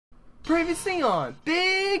Previously on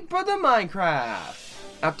Big Brother Minecraft.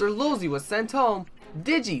 After Lolzy was sent home,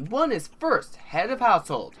 Digi won his first head of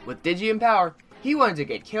household. With Digi in power, he wanted to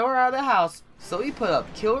get Killer out of the house, so he put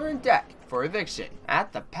up Killer and Dekt for eviction.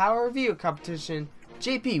 At the power veto competition,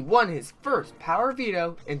 JP won his first power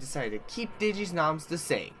veto and decided to keep Digi's noms the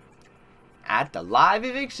same. At the live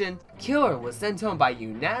eviction, Killer was sent home by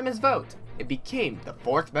unanimous vote and became the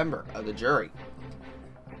fourth member of the jury.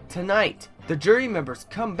 Tonight, the jury members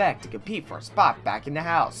come back to compete for a spot back in the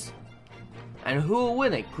house. And who will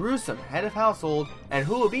win a gruesome head of household and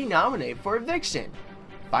who will be nominated for eviction?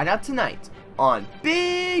 Find out tonight on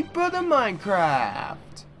Big Brother Minecraft.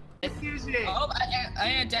 Excuse me. Oh, I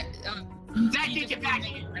had Dekt. Dekt, get back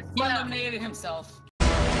here. He eliminated himself.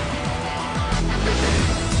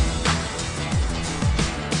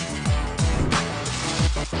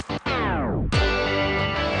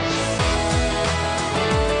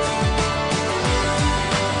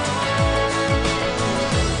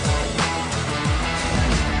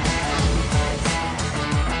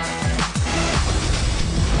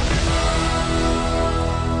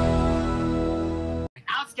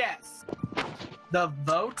 Houseguests. The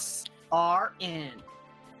votes are in.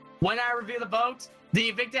 When I reveal the vote, the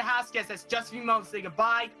evicted houseguest has just a few moments to say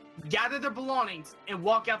goodbye, gather their belongings, and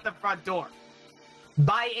walk out the front door.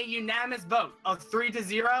 By a unanimous vote of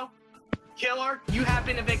 3-0, Killer, you have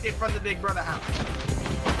been evicted from the Big Brother house.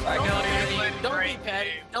 Don't be petty.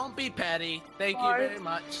 Don't be petty. Thank you very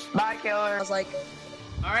much. Bye, Killer. I was like,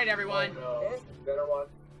 all right, everyone.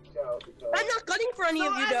 I'm not gunning for any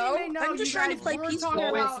of you, though. I'm just trying to play peaceful.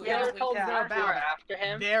 After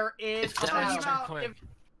him. There is.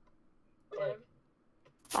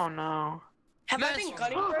 Oh no. Have I been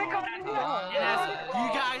gunning for anyone? You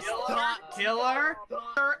guys thought Killer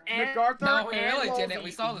and MacArthur No, we really didn't.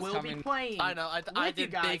 We saw this will coming. be playing. I know. I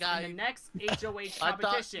did big in the next HOH I thought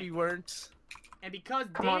competition. we weren't. And because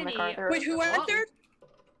Come on, Danny, MacArthur. Wait, who entered?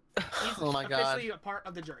 he's Oh my God. officially a part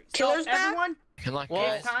of the jury. Killer's so back? everyone,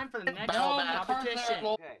 Well, it's time for the next No, competition.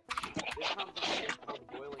 Okay, this competition is called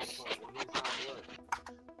the boiling point, and here's how it works.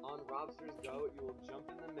 On Robster's go, you will jump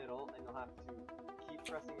in the middle, and you'll have to keep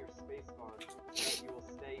pressing your space bar so that you will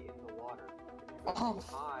stay in the water. If you go too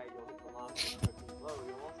high, you'll hit the lava. If you go too low,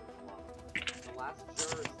 you'll also hit the lava. The last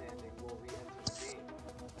juror standing will re-enter the game.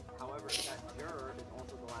 However, if that juror is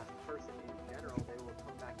also the last person in general, they will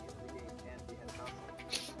come back into the game and be head of household.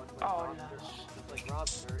 Much like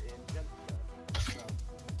Robster in Jessica. So.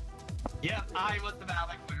 Yep, I was the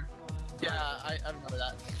ballot winner. yeah, I remember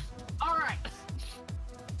that. Alright.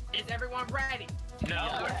 Is everyone ready?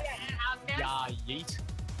 No. Yeah. Yeet.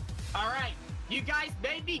 Alright, you guys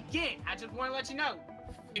may begin. I just want to let you know,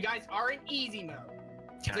 you guys are in easy mode.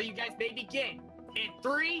 So you guys may begin. In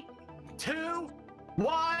 3, 2,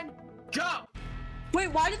 1, go!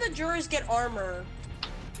 Wait, why did the jurors get armor?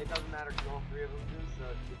 It doesn't matter because all three of them do, so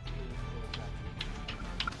it's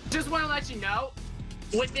Just want to let you know,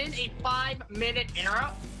 within a 5-minute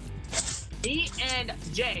era, me and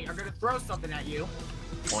Jay are gonna throw something at you.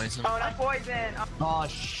 Poison. Oh, no poison! Oh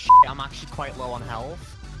shit, I'm actually quite low on health.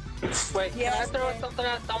 Wait, Yeah, can I throw something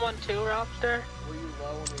at someone too, Robster? Were you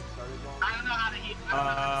low when we started long? I don't know how to hit. I don't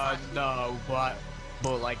know how to No,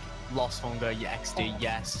 but like lost hunger, yeah, XD,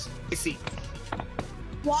 yes. see.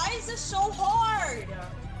 Why is this so hard?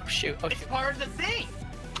 Shoot, oh It's shoot. part of the thing.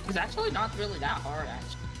 It's actually not really that hard,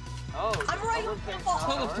 actually. Oh, I'm right on thing.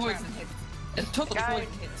 Total poison hits. It's total Guys.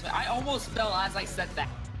 poison hits. I almost fell as I said that.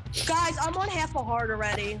 Guys, I'm on half a heart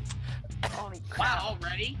already. Holy crap. Wow,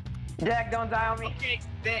 already? Jack, don't die on me. Okay,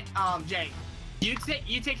 then Jay, you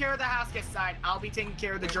take care of the house guest side. I'll be taking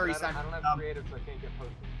care of the jury side. I don't have creative, so I can't get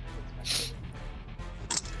posted.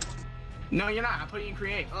 No, you're not. I'm putting you in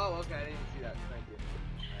create. Oh, okay, I didn't see that. Thank you.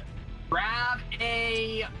 Grab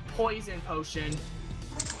a poison potion.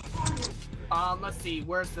 Let's see.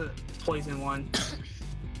 Where's the poison one?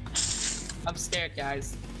 I'm scared,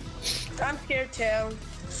 guys. I'm scared too.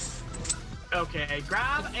 Okay,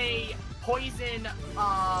 grab a poison.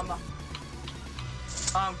 Grab a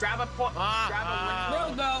Smooth,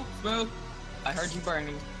 no. Smooth. I heard you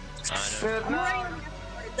burning. Good, I'm no. right on half a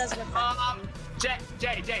heart. It doesn't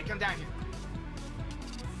affect me. Jay, come down here.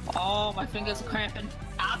 Oh, my fingers are cramping.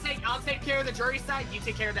 I'll take care of the jury side. You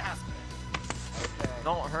take care of the house. Okay.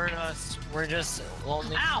 Don't hurt us. We're just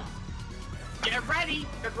lonely. Ow! Get ready,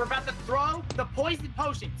 because we're about to throw the poison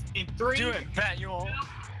potions in 3, Do it, bet you won't.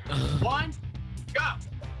 1, go!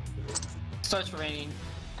 Starts raining.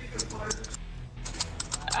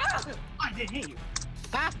 Ah! I didn't hit you.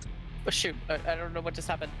 Ah! Oh shoot, I don't know what just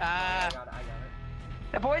happened. I Ah! got it.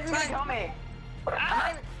 The poison's gonna kill me!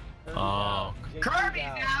 Ah! Oh. Kirby's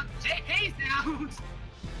down. JP's down.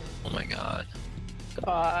 Oh my god.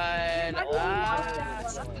 God.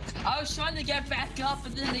 I was trying to get back up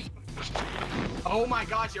and then Oh my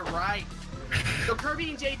gosh, you're right. So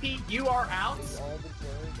Kirby and JP, you are out.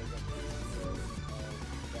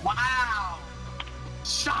 Wow.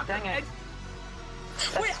 Shock. Dang it.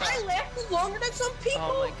 Wait, I lasted longer than some people?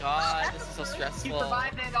 Oh my god, this is so You stressful.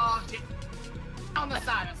 survived it on the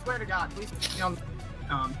side, I swear to God. Please be on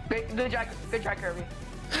Good try, Kirby.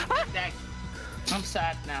 Dekt. I'm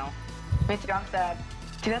sad now. Me too, I'm sad.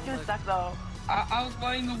 Dude, that dude sucks though. I was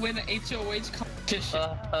going to win an HOH competition.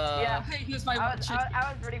 Yeah. Hey, here's my I was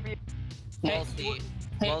ready for you.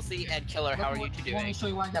 Lolzy and Killer, how are you two Let me doing? show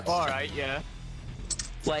you why I got Alright, yeah.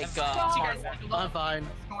 Like, You guys I'm fine.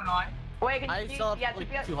 what's going on? Wait, I can you still have, yeah,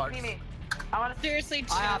 like, 2 hearts. see me. I wanna see. Seriously,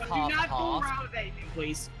 I have Do half not fool half. around with anything,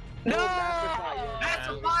 please. No! That's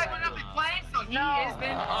a lie went up in flames, so he has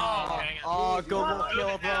been. Oh, go for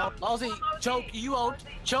kill, bro. Lolzy, choke, you won't.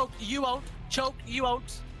 Choke, you won't. Choke, you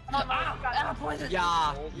won't.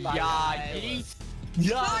 Yeah, yeet.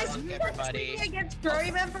 Guys, luck, you everybody. guys against jury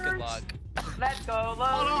Good members? luck. Let's go, Hold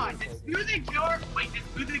on. Did Smooth and Killer? Wait, did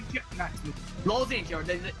Smooth and Killer? Not Smooth. Lolzy and Killer.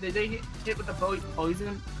 Did they hit with the poison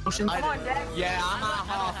potion? I Come on, didn't. Dekt. Yeah, I'm at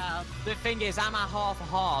half. The thing is, I'm at half a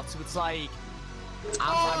heart, so it's like...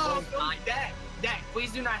 Oh, Dekt. Dekt,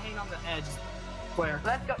 please do not hang on the edge. Square.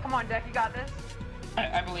 Let's go. Come on, Dekt, you got this.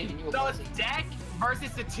 I believe in you. So it's Dekt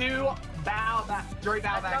versus the two jury bow Let's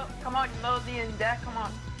go. back. Come on, Lolzy and Dekt, come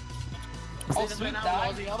on. Oh, Say Sweet now,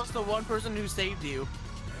 died. Lolzy, I was the one person who saved you.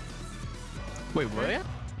 Wait, what?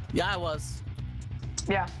 Yeah, I was.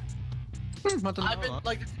 Yeah. I've been,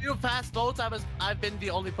 like, the few past votes, I've been the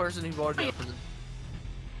only person who voted the opposite.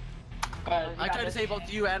 But I tried to save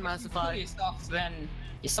both you and Massify. yourself, then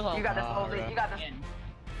you still You got this, Lolzy. You got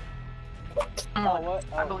this. Come on,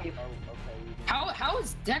 I believe. How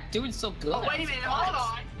is Dekt doing so good? Oh, wait a minute, hold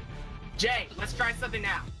on. Jay, let's try something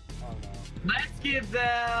now. Let's give the...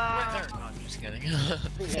 Oh, I'm just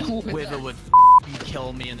kidding. Wither would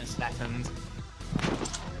kill me in a second.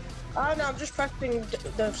 I don't know, I'm just pressing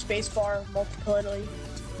the space bar multiply.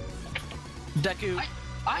 Deku.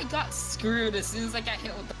 I got screwed as soon as I got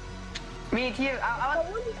hit with the... Me too. I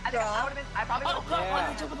would have been. I probably Oh god, why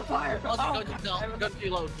did I jump on the fire? Go too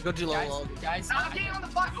low. Go too low. Guys, I'm getting on the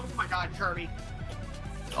fire. Oh my god, Kirby.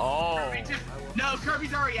 Oh. No,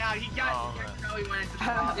 Kirby's already out. He got Kirby went into the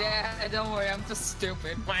fire. yeah, don't worry, I'm just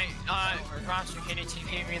stupid. Wait, Roger, can you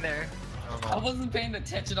TP me there? I wasn't paying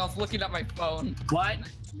attention, I was looking at my phone. What?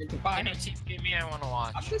 Can you TP me? I want to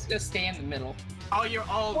watch. I'm just gonna stay in the middle. Oh, you're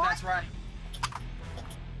old. What? That's right.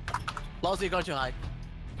 Lolzy, go too high.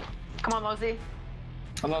 Come on, Lolzy.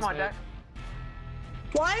 Come on, Dekt.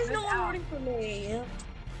 Why is no one rooting for me?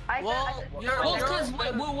 I said, Well, because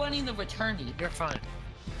we're winning the fraternity. You're fine.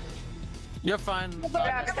 You're fine.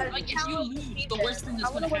 Yeah, because Like, if you lose, the worst thing that's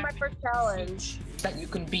I want gonna to win my happen first challenge. is that you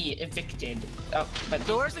can be evicted. But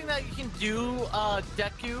The worst thing that you can do,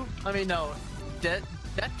 Deku. I mean, no, Dekt.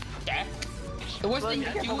 the worst thing you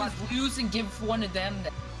can do is lose and give one of them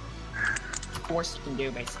the worst you can do,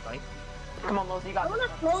 basically. Come on, Lolzy, you I got want to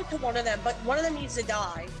throw it to one of them, but one of them needs to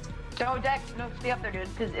die. No, Dekt, no, stay up there, dude.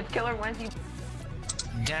 Because if Killer wins, he.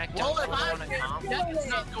 Dekt, Well, don't if you I want to come? Dekt is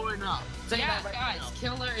not going up. Say Yeah, that right guys, now.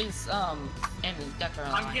 Killer is, and Dekt are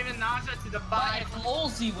I'm alive. giving Naja to the But five. if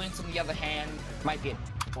Lolzy wins, on the other hand, might be a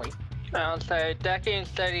point. I'll say Dekt and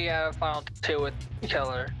Steady out of final 2 with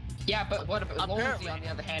Killer. Yeah, but what about Apparently. Lolzy on the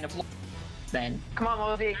other hand? If Lolzy then. Come on,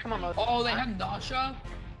 Lolzy. Come on, Lolzy. Oh, they have Nausea?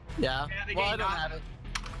 Yeah. they Well, I gave don't Naja. have it.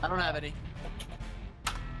 I don't have any.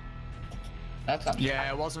 That's not Yeah,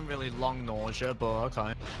 it wasn't really long nausea, but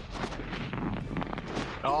okay.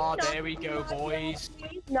 Oh, there we go, boys.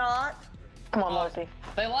 He's not. Come on, Lolzy.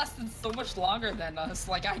 They lasted so much longer than us.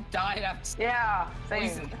 Like, I died after Yeah, same.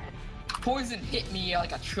 poison. Poison hit me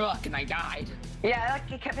like a truck and I died. Yeah, like,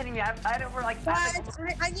 he kept hitting me. I had over like. Guys,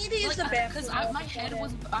 I need to use the bathroom. Because my head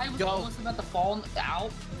was, I was Go. almost about to fall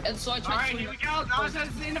out, and so I tried Alright, to. here we go.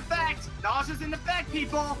 Naja's in effect. Naja's in effect,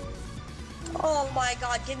 people. Oh my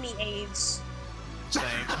god, give me AIDS. Same.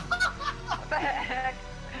 What the heck?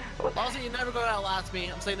 Also, you never go to outlast me.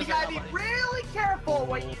 I'm saying You this right gotta now, be buddy. really careful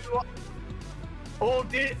when you.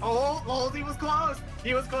 Lolzy was close.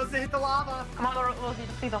 He was close to hit the lava. Come on, Lolzy,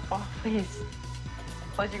 please don't fall, please.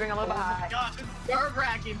 Lolzy, you're going a little bit high. God, this is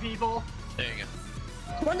nerve-wracking, people. There you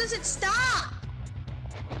go. When does it stop?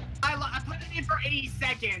 I put it in for 80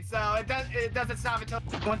 seconds, so it doesn't stop until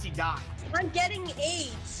once he dies. I'm getting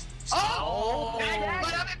AIDS. Oh!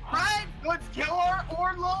 But I'm in front! It's Killer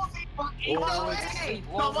or Lolzy for either way!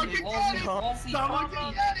 Someone can get it! Someone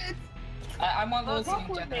can get it! I want Oh, Lolzy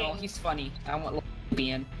in general. He's funny. I want.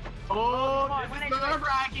 being. Oh, this is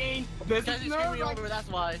nerve-wracking. This is nerve-wracking. That's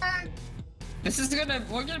why.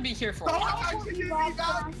 We're gonna be here for a Oh, while. actually,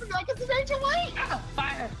 Vinaka's an angel light.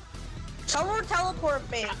 Fire! Someone teleport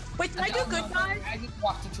me. Wait, did I do good, guys? I just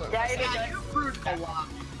walked into it. Yeah, you did Yeah, good. you proved a lot.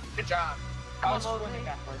 Good job. I was running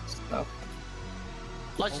backwards. So.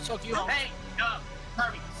 Let's choke you out. Hey, no.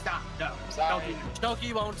 Kirby, stop. No. Sorry. Don't do that. Choke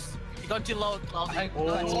you won't. You're going too low, Lolzy.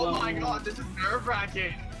 Oh my god, this is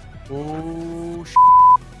nerve-wracking. Oh,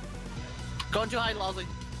 going too high, Lolzy.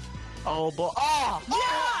 Oh, boy. Oh!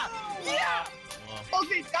 Yeah! Yeah!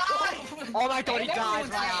 Okay, die! Oh my god, he dies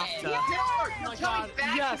right after. You're my coming God,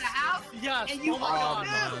 back yes. to the house, Yes. and you oh my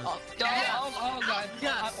god. Oh god.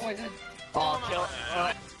 Yes. Oh, kill.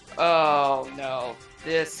 Oh no,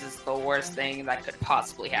 this is the worst thing that could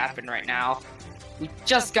possibly happen right now. We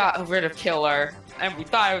just got rid of Killer, and we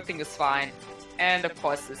thought everything was fine, and of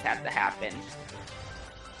course this had to happen.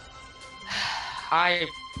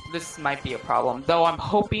 This might be a problem, though I'm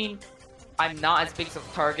hoping I'm not as big of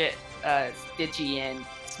a target as Digi and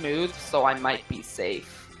Smooth, so I might be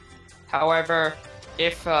safe. However,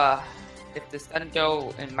 if this doesn't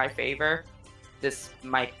go in my favor, this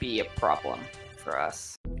might be a problem for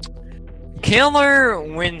us. Killer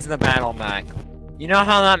wins the battle back. You know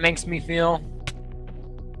how that makes me feel?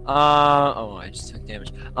 Oh, I just took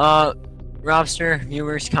damage. Robster,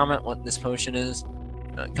 viewers, comment what this potion is.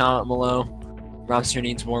 Comment below. Robster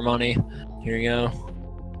needs more money. Here you go.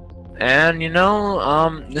 And, you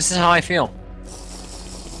know, this is how I feel.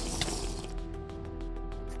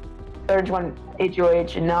 Surge went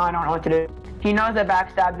HOH, and now I don't know what to do. He knows I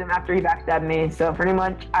backstabbed him after he backstabbed me, so pretty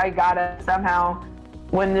much I gotta somehow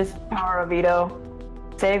win this power of veto,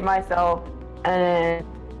 save myself, and then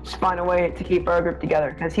just find a way to keep our group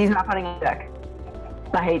together, because he's not putting on Dekt.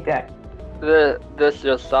 I hate Dekt. This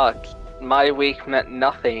just sucks. My week meant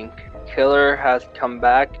nothing. Killer has come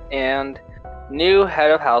back and new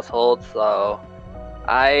head of household, so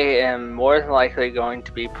I am more than likely going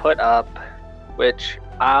to be put up, which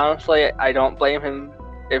honestly I don't blame him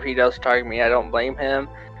if he does target me. I don't blame him.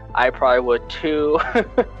 I probably would too.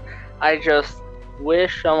 I just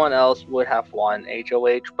wish someone else would have won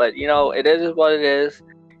HOH, but you know, it is what it is.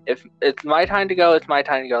 If it's my time to go, it's my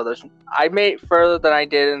time to go. I made it further than I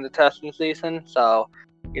did in the testing season, so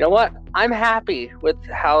you know what? I'm happy with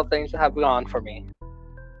how things have gone for me.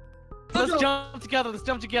 Let's jump together. Let's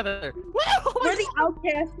jump together. We're the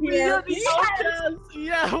outcasts here. Outcasts.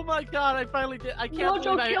 Yeah. Oh my god! I finally did. I can't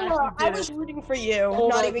believe I actually did I was rooting for you. Oh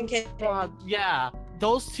Not my even kidding. God. Yeah.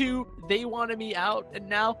 Those two, they wanted me out, and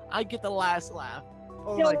now I get the last laugh.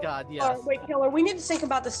 Oh my god, yes. Wait, Killer, we need to think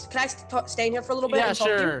about this. Can I stay in here for a little bit? Yeah, and talk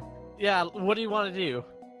to you? sure. Yeah, what do you want to do?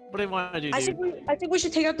 What do you want to do, dude? I think we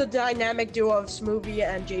should take out the dynamic duo of Smoothie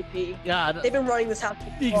and JP. Yeah. They've been running this house for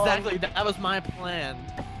long. Exactly, that was my plan.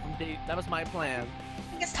 That was my plan.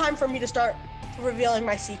 I think it's time for me to start revealing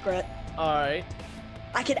my secret. Alright.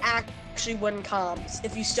 I could actually win comms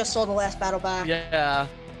if you just saw the last battle back. Yeah.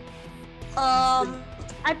 I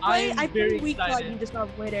play week like you just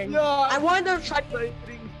not waiting. Yeah, I wanted to try.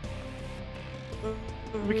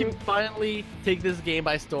 We can finally take this game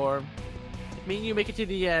by storm. If me and you make it to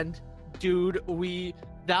the end, dude,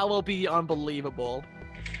 that will be unbelievable.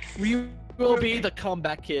 We will be the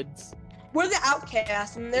comeback kids. We're the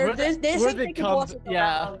outcasts, and they're the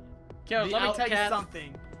yeah. Yo, let me tell you outcast.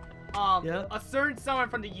 something. A certain someone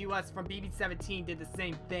from the US from BB17 did the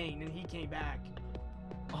same thing, and he came back.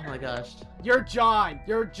 Oh my gosh. You're John.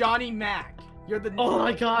 You're Johnny Mac. You're the. Oh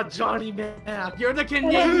my God, Johnny Mac. You're the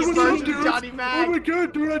Canadian version of Johnny Mac. Oh my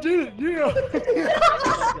God, dude, I did it. Yeah.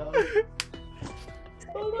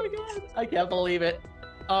 Oh my God. I can't believe it.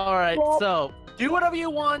 All right, so do whatever you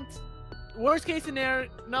want. Worst case scenario.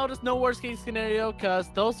 No, there's no worst case scenario because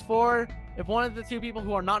those four. If one of the two people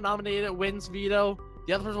who are not nominated wins veto,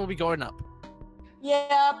 the other person will be going up.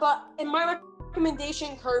 Yeah, but in my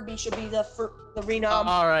recommendation, Kirby should be the renom.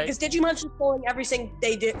 All right. Because Digimon's just following everything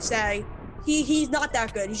they did say. He's not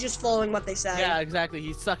that good. He's just following what they say. Yeah, exactly.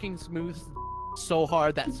 He's sucking Smooth so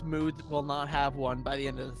hard that Smooth will not have one by the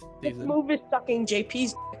end of the season. Smooth is sucking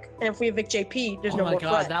JP's dick, and if we evict JP, there's no more Oh my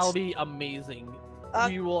God, threats. that'll be amazing.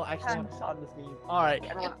 We will actually have this on this game. All right.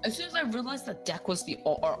 As soon as I realized that Dekt was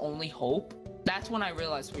our only hope, that's when I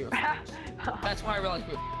realized we were finished. That's when I realized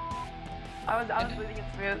we were. I was bleeding it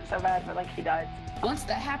Smooth so bad, but like he died. Once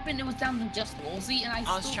that happened, it was down to just Lolzy, and I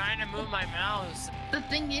was trying to move my mouse. The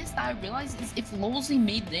thing is, that I realized is if Lolzy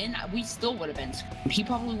made it in, we still would have been screwed. He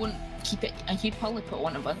probably wouldn't keep it, and he'd probably put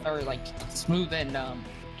one of us, or like Smooth and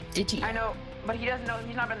Digi. I know, but he doesn't know.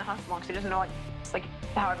 He's not been in the house long, so he doesn't know like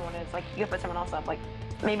how everyone is. Like you could put someone else up. Like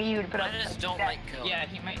maybe you would put up. I just don't like Kill. Yeah,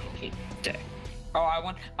 he might hate Dekt. Oh, I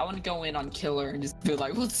want to go in on Killer and just be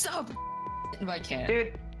like, "What's up?" If I can.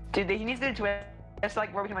 Dude, he needs to do Twitch. It's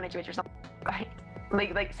like where we can win HOH or something.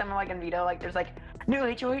 Like someone like in Vito, like there's like new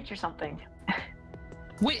HOH or something.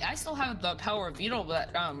 Wait, I still have the power of veto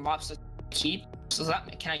that Lobster keep. So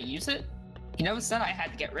can I use it? He never said I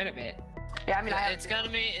had to get rid of it. Yeah, I mean,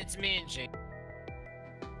 it's me and Jake.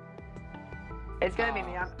 It's gonna be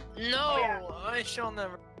me. No, Oh, yeah. I shall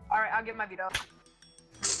never. All right, I'll give my veto.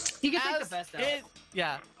 He can take the best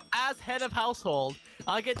out. As head of household,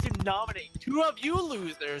 I get to nominate 2 of you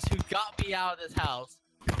losers who got me out of this house.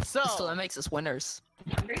 So that makes us winners.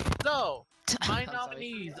 So my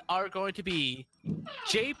nominees are going to be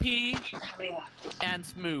JP and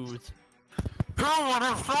Smooth. Who would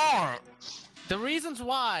have thought? The reasons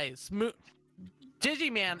why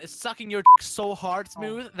Digiman is sucking your so hard,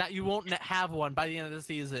 Smooth, that you won't have one by the end of the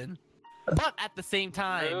season. But at the same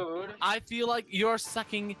time, I feel like you're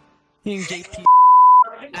sucking JP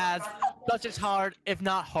as such as hard, if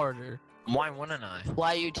not harder. Why wouldn't I?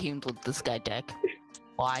 Why are you teamed with this guy, Dekt?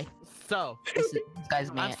 Why? So, this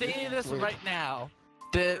guy's man. I'm saying this right now.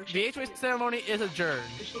 The VHS ceremony is adjourned.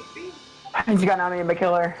 I just got nominated by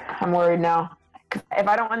Killer. I'm worried now. If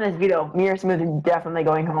I don't win this veto, me or Smooth is definitely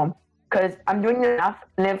going home. Because I'm doing enough,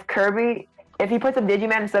 and if he puts up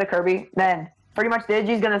Digiman instead of Kirby, then pretty much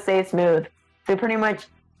Digi's gonna save Smooth. So pretty much,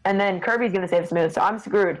 and then Kirby's gonna save Smooth, so I'm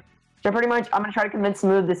screwed. So pretty much, I'm gonna try to convince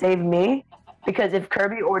Smooth to save me, because if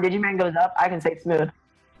Kirby or Digiman goes up, I can save Smooth.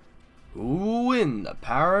 Who will win the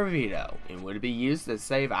power of veto, and would it be used to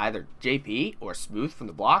save either JP or Smooth from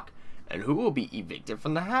the block, and who will be evicted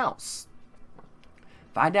from the house?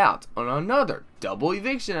 Find out on another double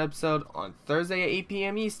eviction episode on Thursday at 8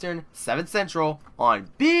 p.m. Eastern, 7 Central on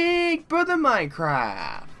Big Brother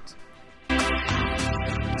Minecraft.